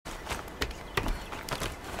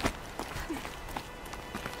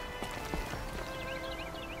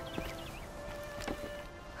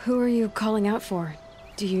Who are you calling out for?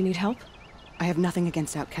 Do you need help? I have nothing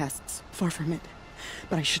against outcasts. Far from it.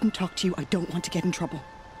 But I shouldn't talk to you. I don't want to get in trouble.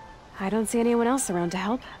 I don't see anyone else around to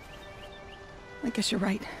help. I guess you're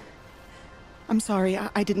right. I'm sorry.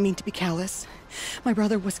 I didn't mean to be callous. My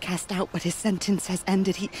brother was cast out, but his sentence has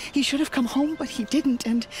ended. He should have come home, but he didn't,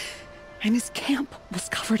 and his camp was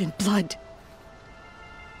covered in blood.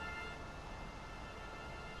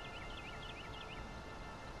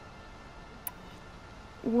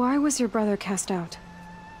 Why was your brother cast out?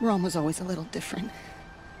 Rom was always a little different.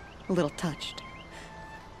 A little touched.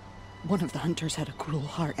 One of the hunters had a cruel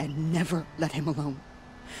heart and never let him alone.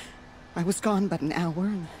 I was gone but an hour,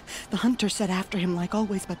 and the hunter set after him like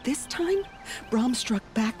always, but this time, Brom struck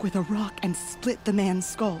back with a rock and split the man's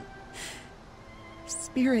skull.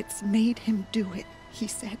 Spirits made him do it, he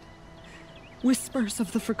said. Whispers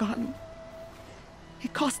of the forgotten.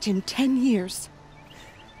 It cost him 10 years.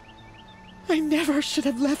 I never should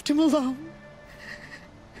have left him alone.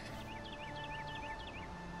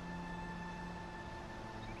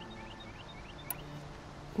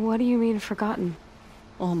 What do you mean, forgotten?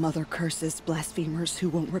 All Mother curses blasphemers who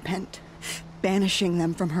won't repent, banishing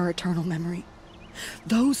them from her eternal memory.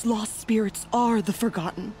 Those lost spirits are the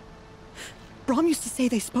forgotten. Brom used to say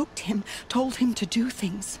they spoke to him, told him to do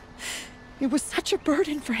things. It was such a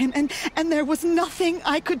burden for him, and there was nothing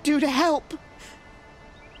I could do to help.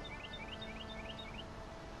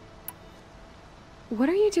 What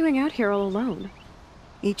are you doing out here all alone?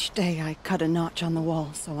 Each day I cut a notch on the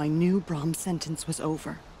wall, so I knew Brom's sentence was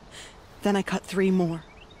over. Then I cut 3 more,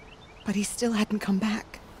 but he still hadn't come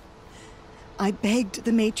back. I begged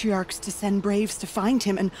the matriarchs to send braves to find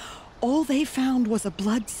him, and all they found was a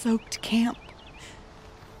blood-soaked camp.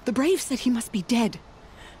 The braves said he must be dead,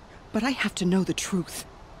 but I have to know the truth.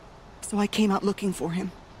 So I came out looking for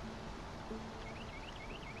him.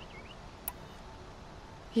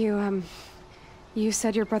 You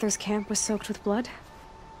said your brother's camp was soaked with blood?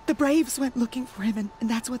 The braves went looking for him, and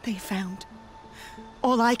that's what they found.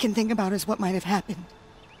 All I can think about is what might have happened.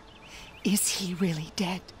 Is he really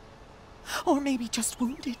dead? Or maybe just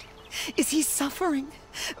wounded? Is he suffering?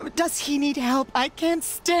 Does he need help? I can't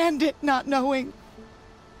stand it not knowing.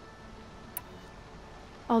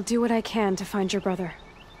 I'll do what I can to find your brother.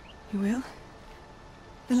 You will?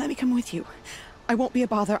 Then let me come with you. I won't be a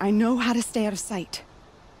bother. I know how to stay out of sight.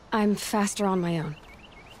 I'm faster on my own.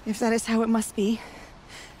 If that is how it must be,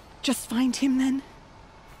 just find him then.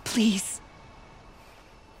 Please.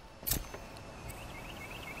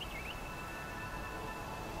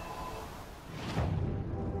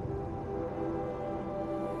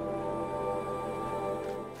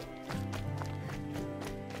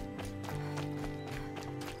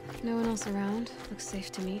 No one else around. Looks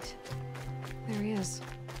safe to meet. There he is.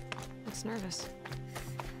 Looks nervous.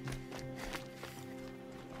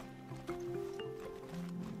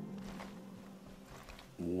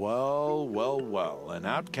 Well, well, well. An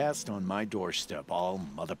outcast on my doorstep. All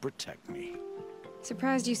mother protect me.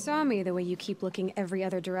 Surprised you saw me the way you keep looking every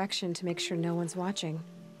other direction to make sure no one's watching.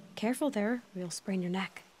 Careful there, or you'll sprain your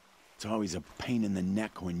neck. It's always a pain in the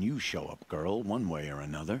neck when you show up, girl, one way or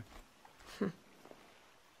another.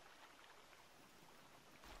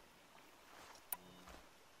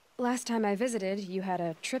 Last time I visited, you had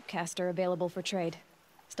a tripcaster available for trade.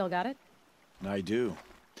 Still got it? I do.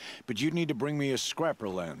 But you'd need to bring me a scrapper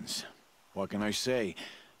lens. What can I say?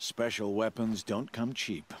 Special weapons don't come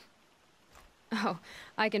cheap. Oh,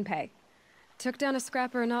 I can pay. Took down a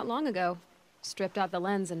scrapper not long ago. Stripped out the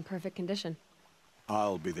lens in perfect condition.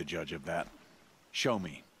 I'll be the judge of that. Show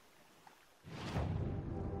me.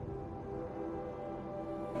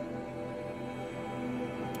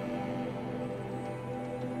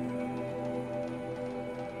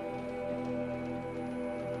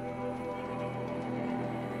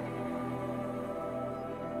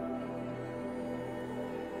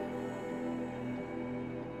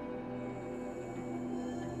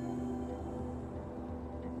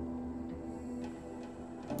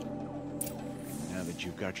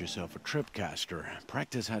 You've got yourself a tripcaster.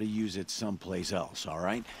 Practice how to use it someplace else, all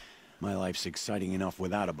right? My life's exciting enough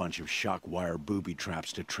without a bunch of shock wire booby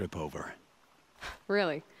traps to trip over.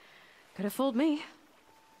 Really? Could have fooled me.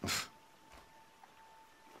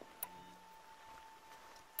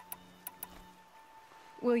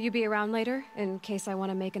 Will you be around later, in case I want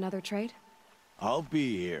to make another trade? I'll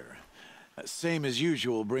be here. Same as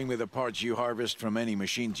usual, bring me the parts you harvest from any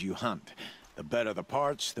machines you hunt. The better the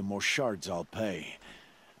parts, the more shards I'll pay.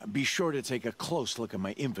 Be sure to take a close look at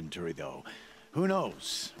my inventory, though. Who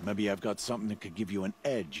knows? Maybe I've got something that could give you an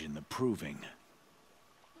edge in the proving.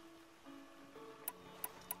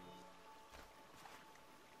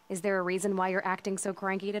 Is there a reason why you're acting so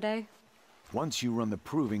cranky today? Once you run the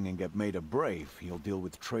proving and get made a brave, you'll deal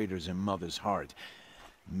with traitors in Mother's Heart.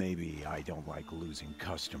 Maybe I don't like losing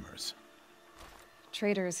customers.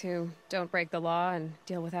 Traitors who don't break the law and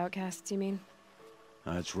deal with outcasts, you mean?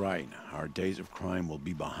 That's right. Our days of crime will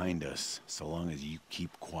be behind us, so long as you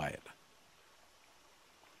keep quiet.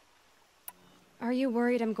 Are you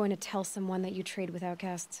worried I'm going to tell someone that you trade with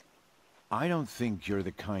outcasts? I don't think you're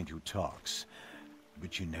the kind who talks,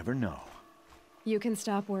 but you never know. You can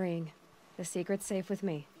stop worrying. The secret's safe with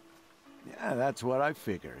me. Yeah, that's what I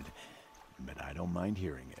figured, but I don't mind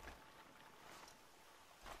hearing it.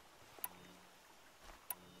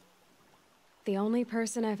 The only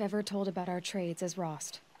person I've ever told about our trades is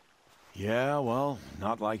Rost. Yeah, well,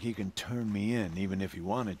 not like he can turn me in, even if he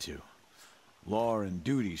wanted to. Law and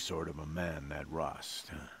duty sort of a man, that Rost.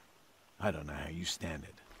 I don't know how you stand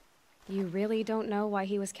it. You really don't know why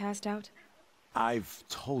he was cast out? I've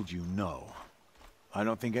told you no. I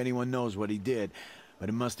don't think anyone knows what he did, but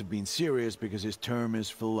it must have been serious because his term is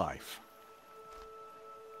for life.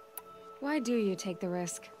 Why do you take the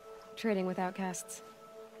risk, trading with outcasts?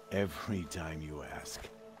 Every time you ask.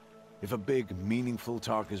 If a big, meaningful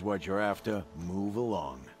talk is what you're after, move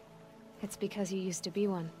along. It's because you used to be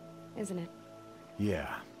one, isn't it?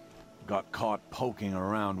 Yeah. Got caught poking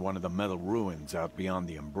around one of the metal ruins out beyond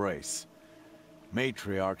the Embrace.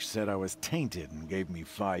 Matriarch said I was tainted and gave me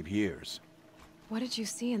 5 years. What did you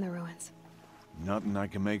see in the ruins? Nothing I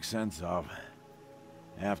can make sense of.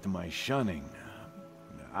 After my shunning,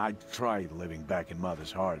 I tried living back in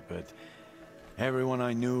Mother's Heart, but everyone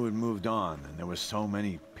I knew had moved on, and there were so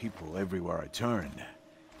many people everywhere I turned.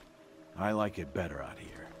 I like it better out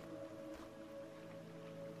here.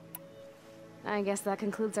 I guess that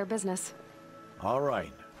concludes our business. All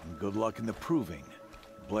right, and good luck in the proving.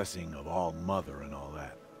 Blessing of All Mother and all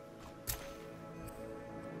that.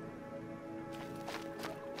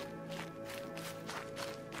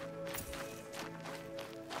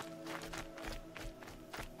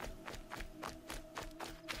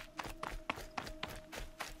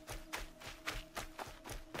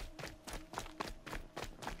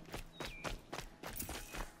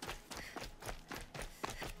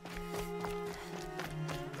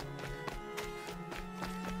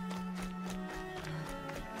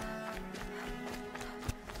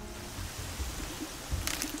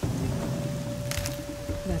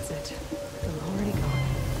 That's it. I'm already gone.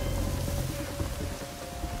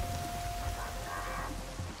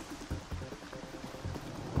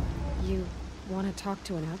 You want to talk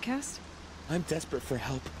to an outcast? I'm desperate for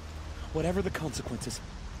help. Whatever the consequences.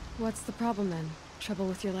 What's the problem then? Trouble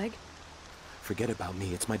with your leg? Forget about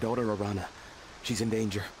me. It's my daughter, Arana. She's in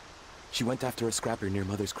danger. She went after a scrapper near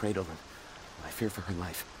Mother's cradle, and I fear for her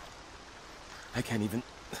life. I can't even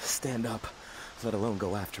stand up, let alone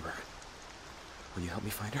go after her. Will you help me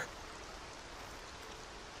find her?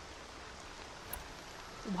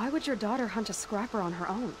 Why would your daughter hunt a scrapper on her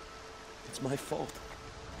own? It's my fault.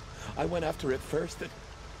 I went after it first, and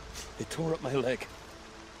it tore up my leg.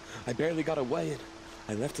 I barely got away, and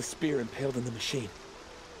I left a spear impaled in the machine.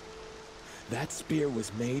 That spear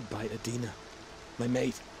was made by Adina, my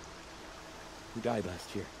mate, who died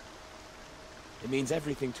last year. It means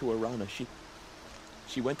everything to Arana.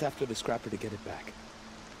 She went after the scrapper to get it back.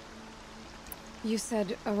 You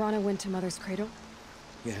said Arana went to Mother's cradle?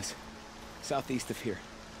 Yes, southeast of here.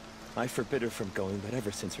 I forbid her from going, but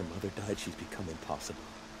ever since her mother died, she's become impossible.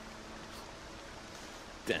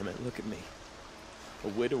 Damn it, look at me. A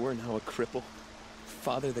widower, now a cripple.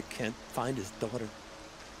 Father that can't find his daughter.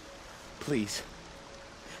 Please,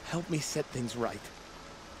 help me set things right.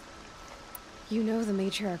 You know the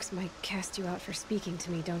matriarchs might cast you out for speaking to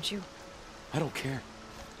me, don't you? I don't care.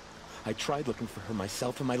 I tried looking for her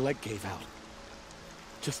myself and my leg gave out.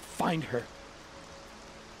 Just find her.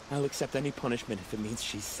 I'll accept any punishment if it means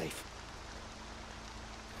she's safe.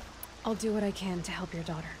 I'll do what I can to help your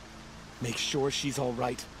daughter. Make sure she's all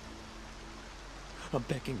right. I'm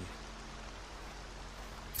begging you.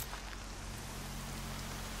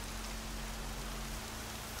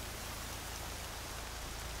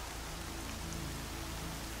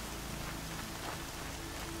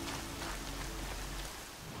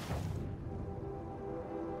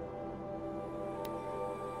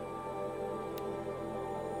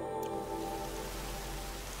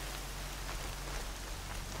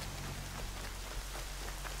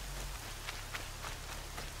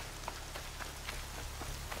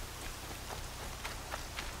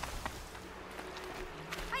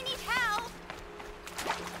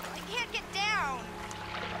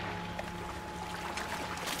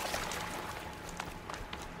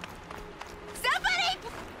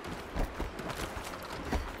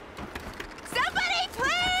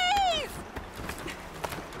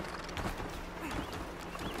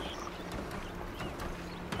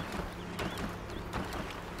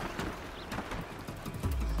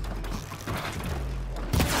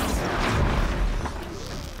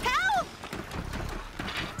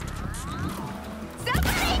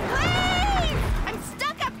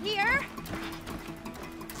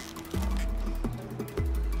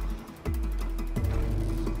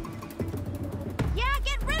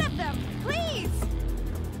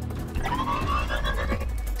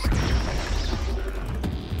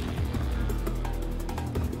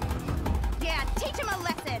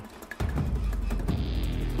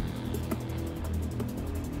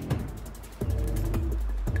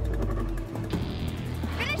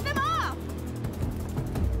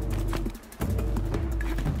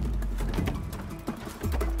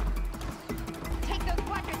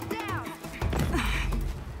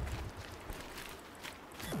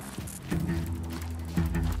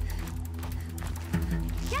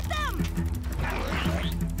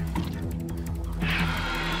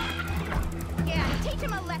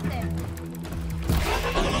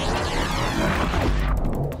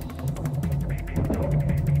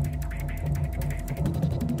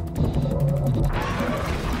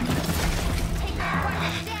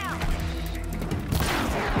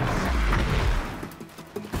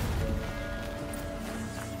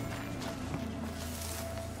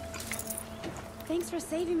 for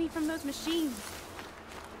saving me from those machines.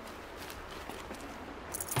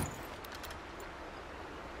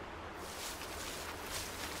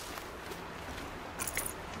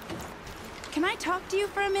 Can I talk to you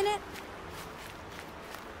for a minute?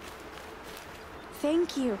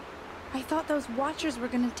 Thank you. I thought those Watchers were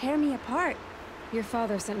gonna tear me apart. Your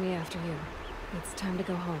father sent me after you. It's time to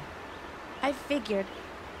go home. I figured.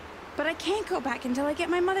 But I can't go back until I get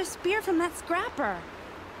my mother's spear from that scrapper.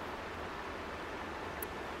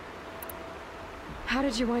 How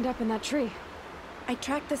did you wind up in that tree? I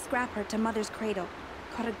tracked the scrapper to Mother's cradle.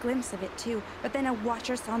 Caught a glimpse of it too, but then a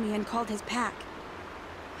Watcher saw me and called his pack.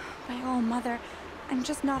 By all, Mother, I'm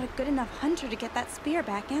just not a good enough hunter to get that spear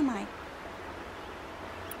back, am I?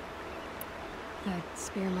 That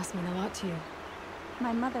spear must mean a lot to you.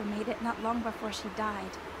 My mother made it not long before she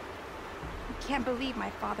died. I can't believe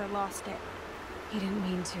my father lost it. He didn't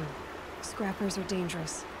mean to. Scrappers are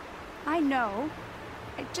dangerous. I know.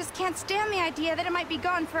 I just can't stand the idea that it might be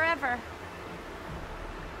gone forever.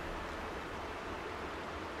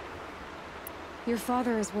 Your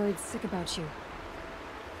father is worried sick about you.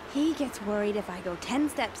 He gets worried if I go 10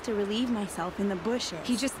 steps to relieve myself in the bushes.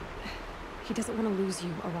 He doesn't want to lose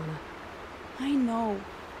you, Arana. I know.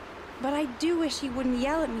 But I do wish he wouldn't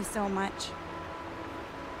yell at me so much.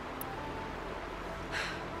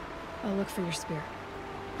 I'll look for your spear.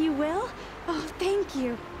 You will? Oh, thank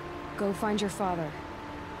you. Go find your father.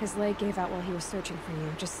 His leg gave out while he was searching for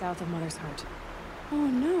you, just south of Mother's Heart. Oh,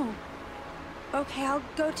 no. Okay, I'll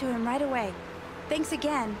go to him right away. Thanks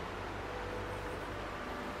again.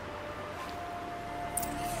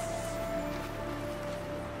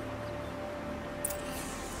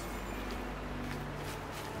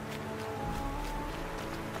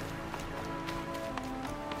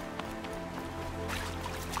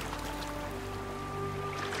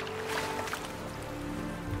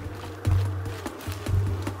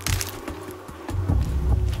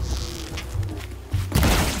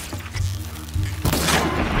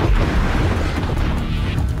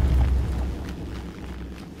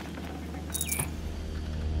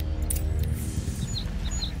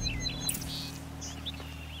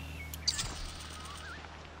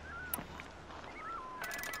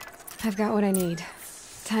 I've got what I need.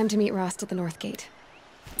 Time to meet Rost at the North Gate.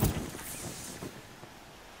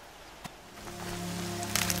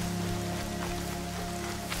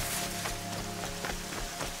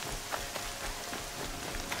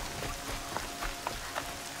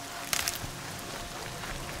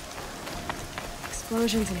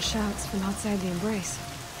 Explosions and shouts from outside the Embrace.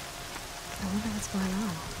 I wonder what's going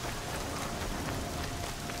on.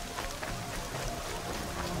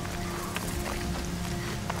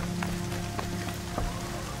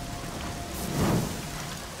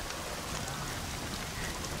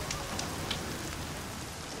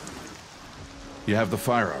 You have the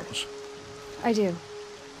firearms? I do.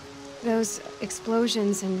 Those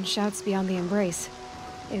explosions and shouts beyond the Embrace.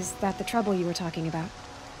 Is that the trouble you were talking about?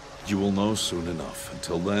 You will know soon enough.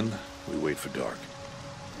 Until then, we wait for dark.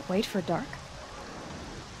 Wait for dark?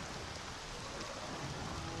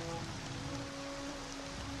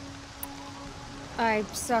 I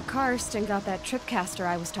saw Karst and got that tripcaster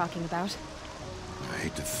I was talking about. I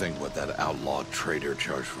hate to think what that outlawed trader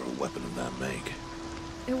charged for a weapon of that make.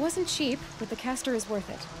 It wasn't cheap, but the caster is worth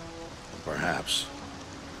it. Perhaps.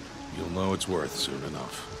 You'll know it's worth soon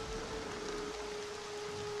enough.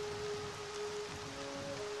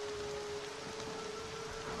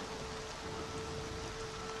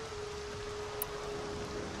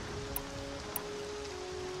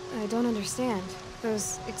 I don't understand.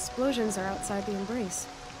 Those explosions are outside the Embrace.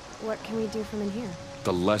 What can we do from in here?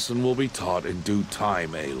 The lesson will be taught in due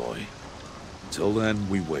time, Aloy. Till then,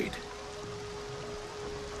 we wait.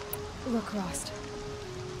 Look, Rost.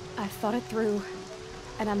 I've thought it through,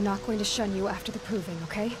 and I'm not going to shun you after the proving,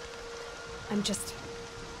 okay?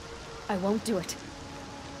 I won't do it.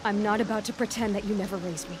 I'm not about to pretend that you never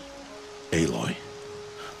raised me. Aloy,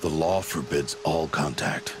 the law forbids all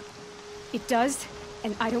contact. It does,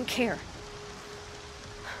 and I don't care.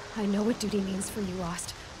 I know what duty means for you,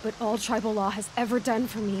 Rost, but all tribal law has ever done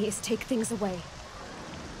for me is take things away.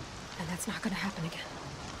 And that's not gonna happen again.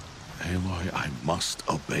 Aloy, I must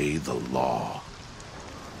obey the law.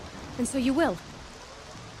 And so you will.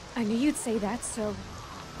 I knew you'd say that, so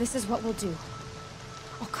this is what we'll do.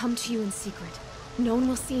 I'll come to you in secret. No one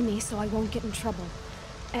will see me, so I won't get in trouble.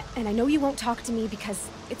 And I know you won't talk to me because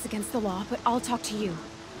it's against the law, but I'll talk to you.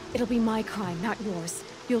 It'll be my crime, not yours.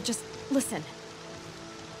 You'll just listen.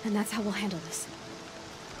 And that's how we'll handle this.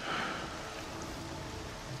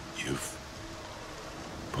 You've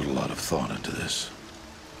put a lot of thought into this.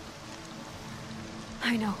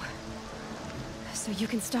 I know. So you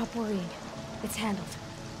can stop worrying. It's handled.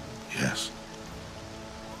 Yes.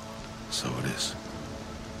 So it is.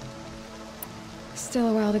 Still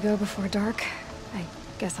a while to go before dark. I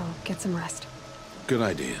guess I'll get some rest. Good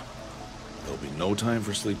idea. There'll be no time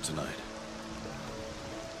for sleep tonight.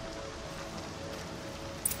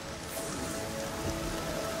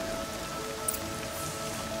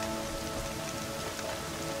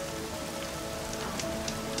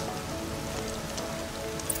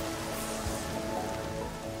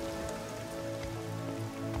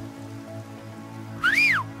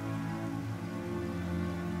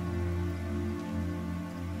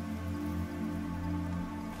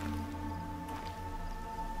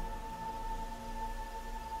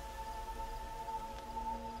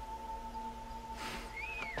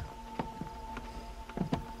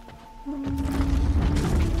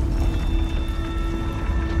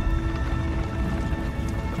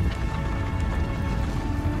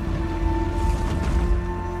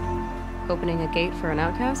 Opening a gate for an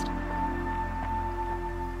outcast?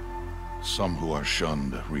 Some who are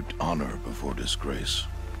shunned reaped honor before disgrace.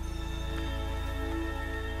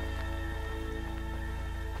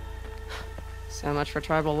 So much for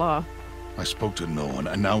tribal law. I spoke to no one,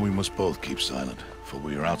 and now we must both keep silent, for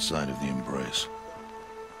we are outside of the embrace.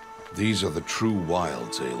 These are the true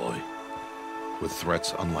wilds, Aloy, with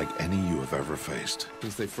threats unlike any you have ever faced.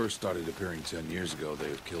 Since they first started appearing 10 years ago, they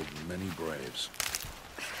have killed many braves.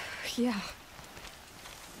 Yeah.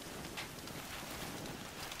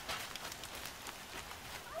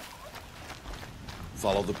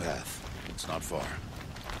 Follow the path. It's not far.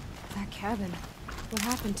 That cabin. What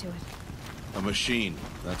happened to it? A machine,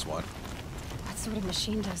 that's what. What sort of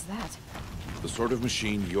machine does that? The sort of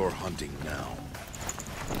machine you're hunting now.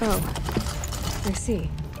 Oh. I see.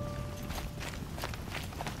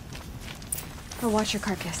 I'll watch your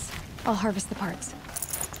carcass. I'll harvest the parts.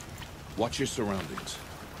 Watch your surroundings.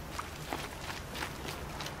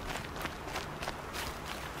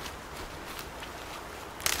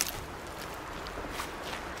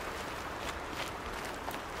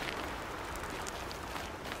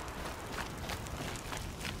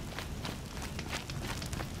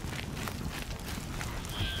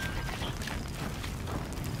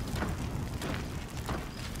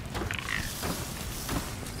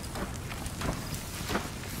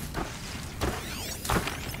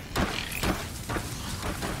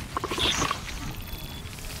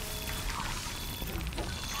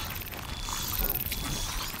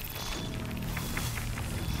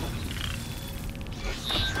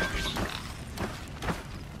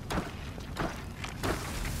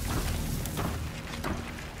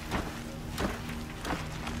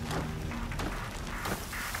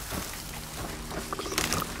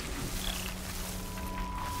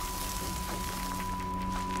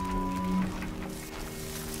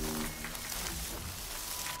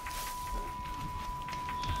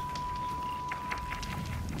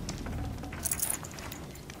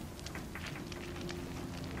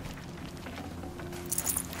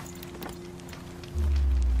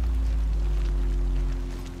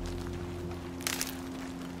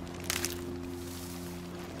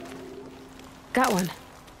 Got one.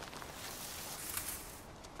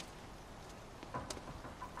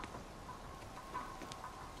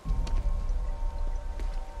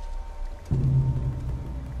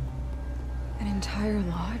 An entire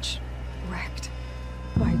lodge wrecked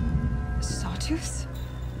by sawtooths?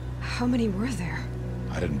 How many were there?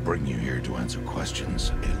 I didn't bring you here to answer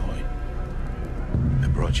questions, Aloy. I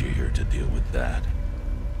brought you here to deal with that.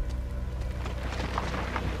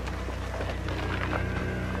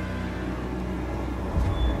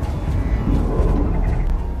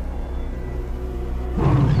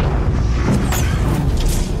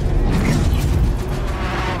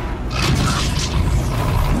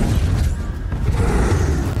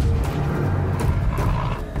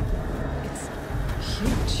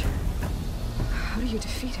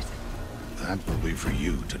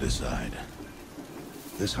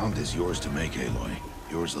 This hunt is yours to make, Aloy.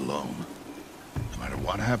 Yours alone. No matter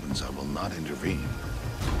what happens, I will not intervene.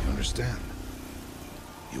 You understand?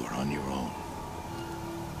 You are on your own.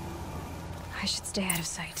 I should stay out of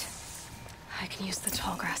sight. I can use the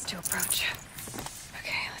tall grass to approach.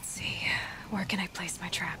 Okay, let's see. Where can I place my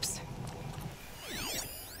traps?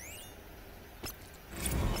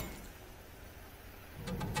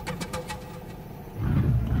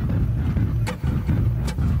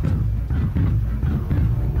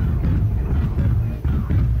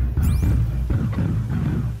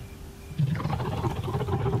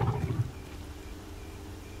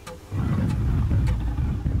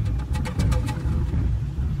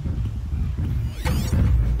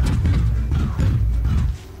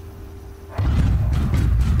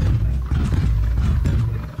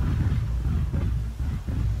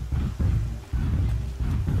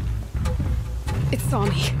 It saw me.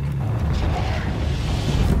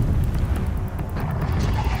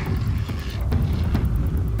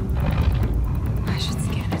 I should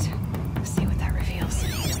scan it. See what that reveals.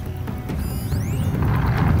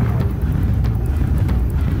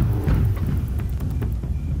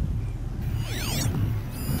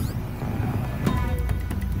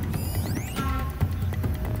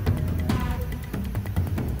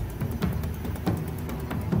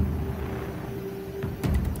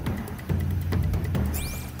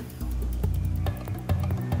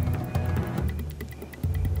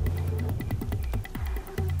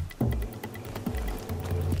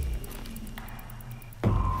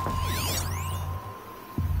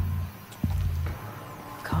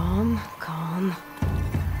 Calm.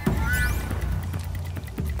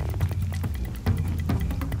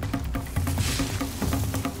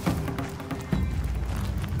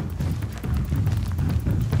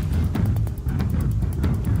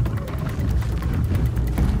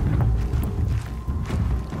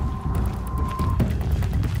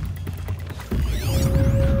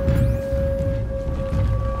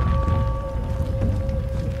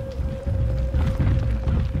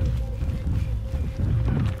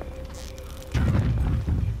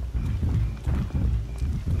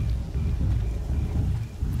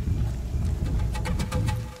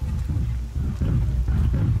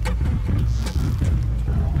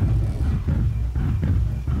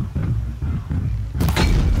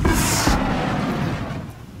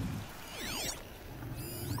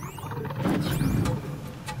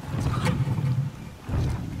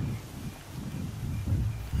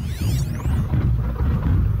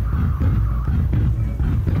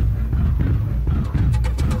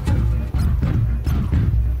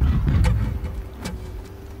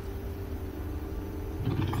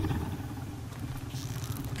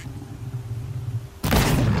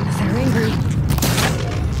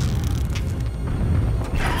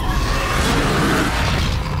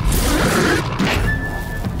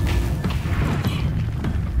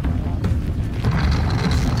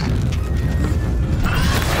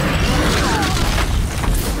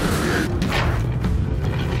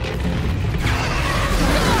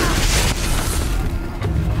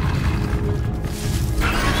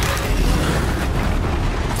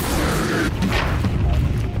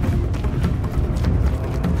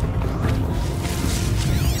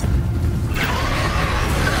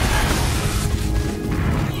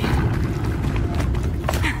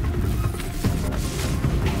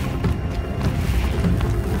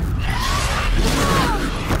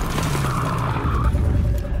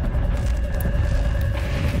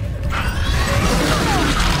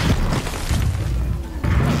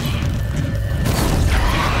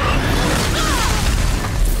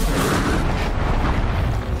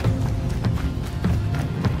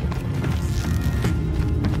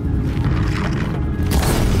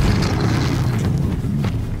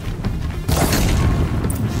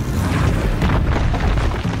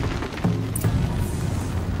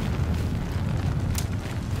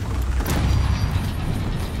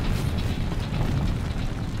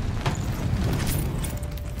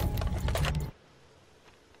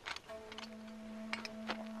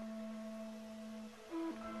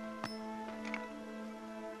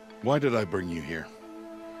 Why did I bring you here?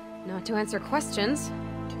 Not to answer questions.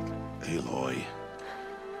 Aloy.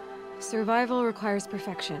 Survival requires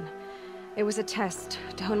perfection. It was a test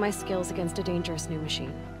to hone my skills against a dangerous new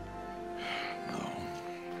machine. No.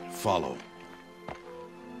 Follow.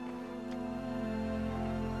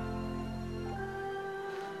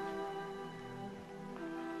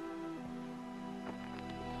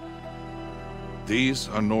 These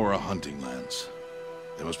are Nora hunting lands.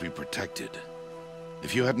 They must be protected.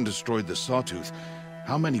 If you hadn't destroyed the Sawtooth,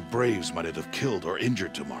 how many Braves might it have killed or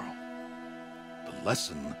injured tomorrow? The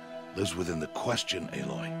lesson lives within the question,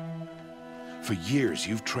 Aloy. For years,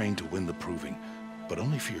 you've trained to win the Proving, but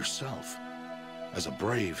only for yourself. As a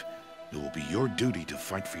Brave, it will be your duty to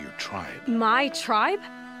fight for your tribe. My tribe?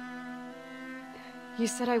 You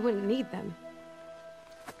said I wouldn't need them.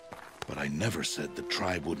 But I never said the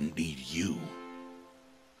tribe wouldn't need you.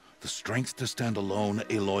 The strength to stand alone,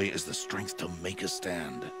 Aloy, is the strength to make a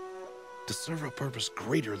stand. To serve a purpose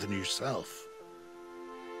greater than yourself.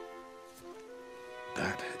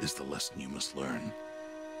 That is the lesson you must learn.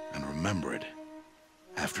 And remember it.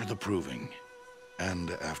 After the Proving.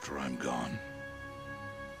 And after I'm gone.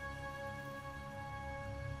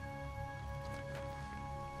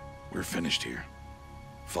 We're finished here.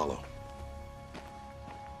 Follow.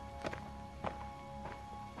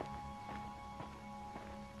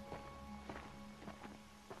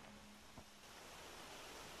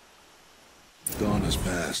 Dawn has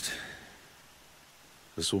passed.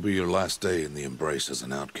 This will be your last day in the Embrace as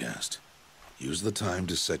an outcast. Use the time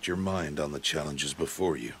to set your mind on the challenges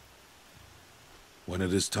before you. When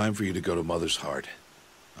it is time for you to go to Mother's Heart,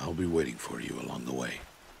 I'll be waiting for you along the way.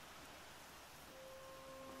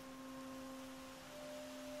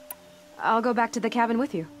 I'll go back to the cabin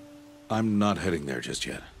with you. I'm not heading there just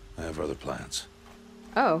yet. I have other plans.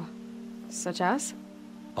 Oh, such as?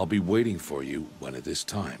 I'll be waiting for you when it is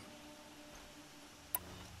time.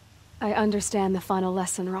 I understand the final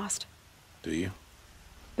lesson, Rost. Do you?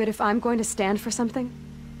 But if I'm going to stand for something,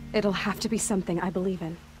 it'll have to be something I believe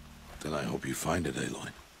in. Then I hope you find it, Aloy.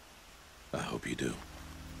 I hope you do.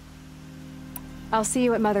 I'll see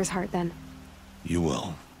you at Mother's Heart, then. You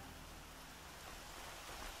will.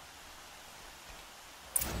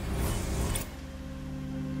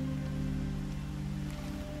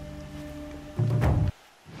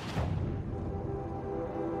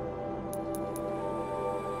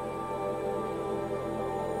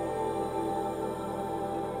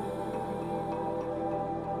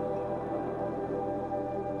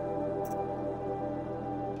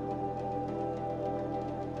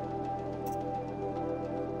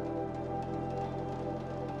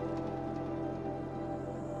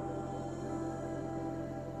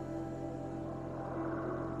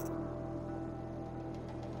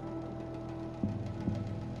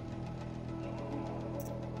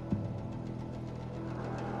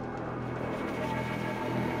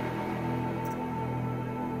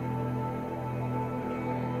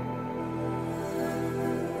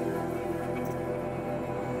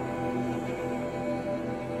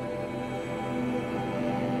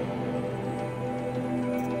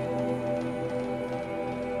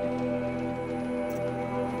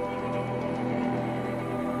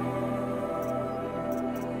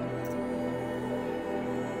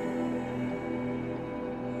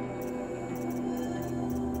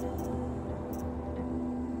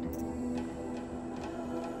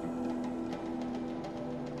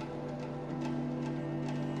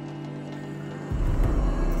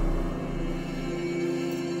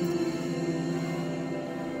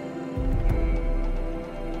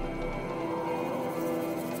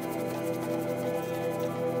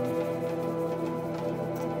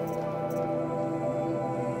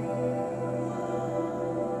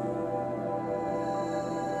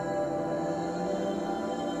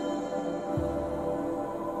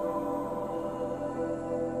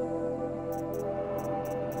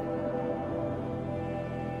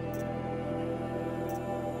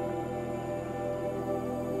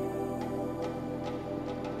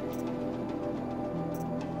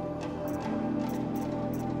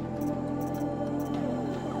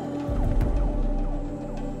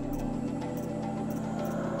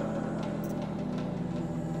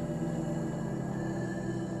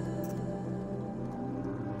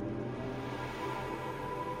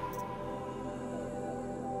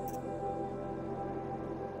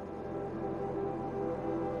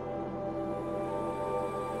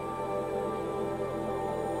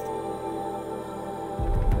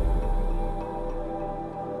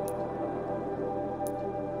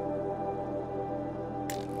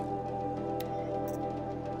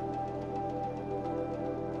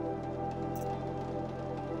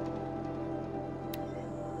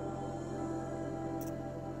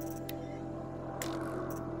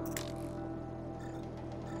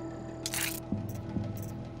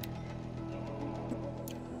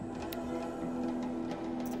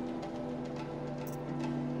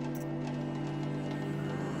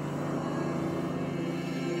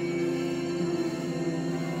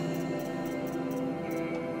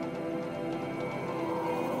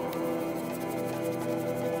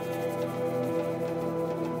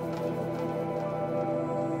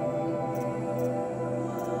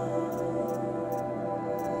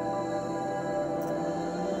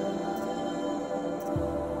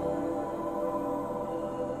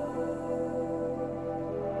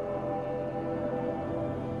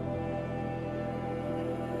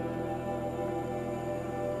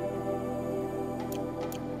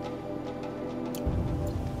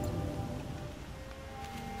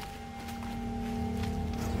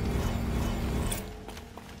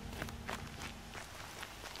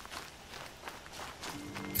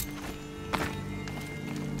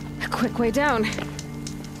 A quick way down.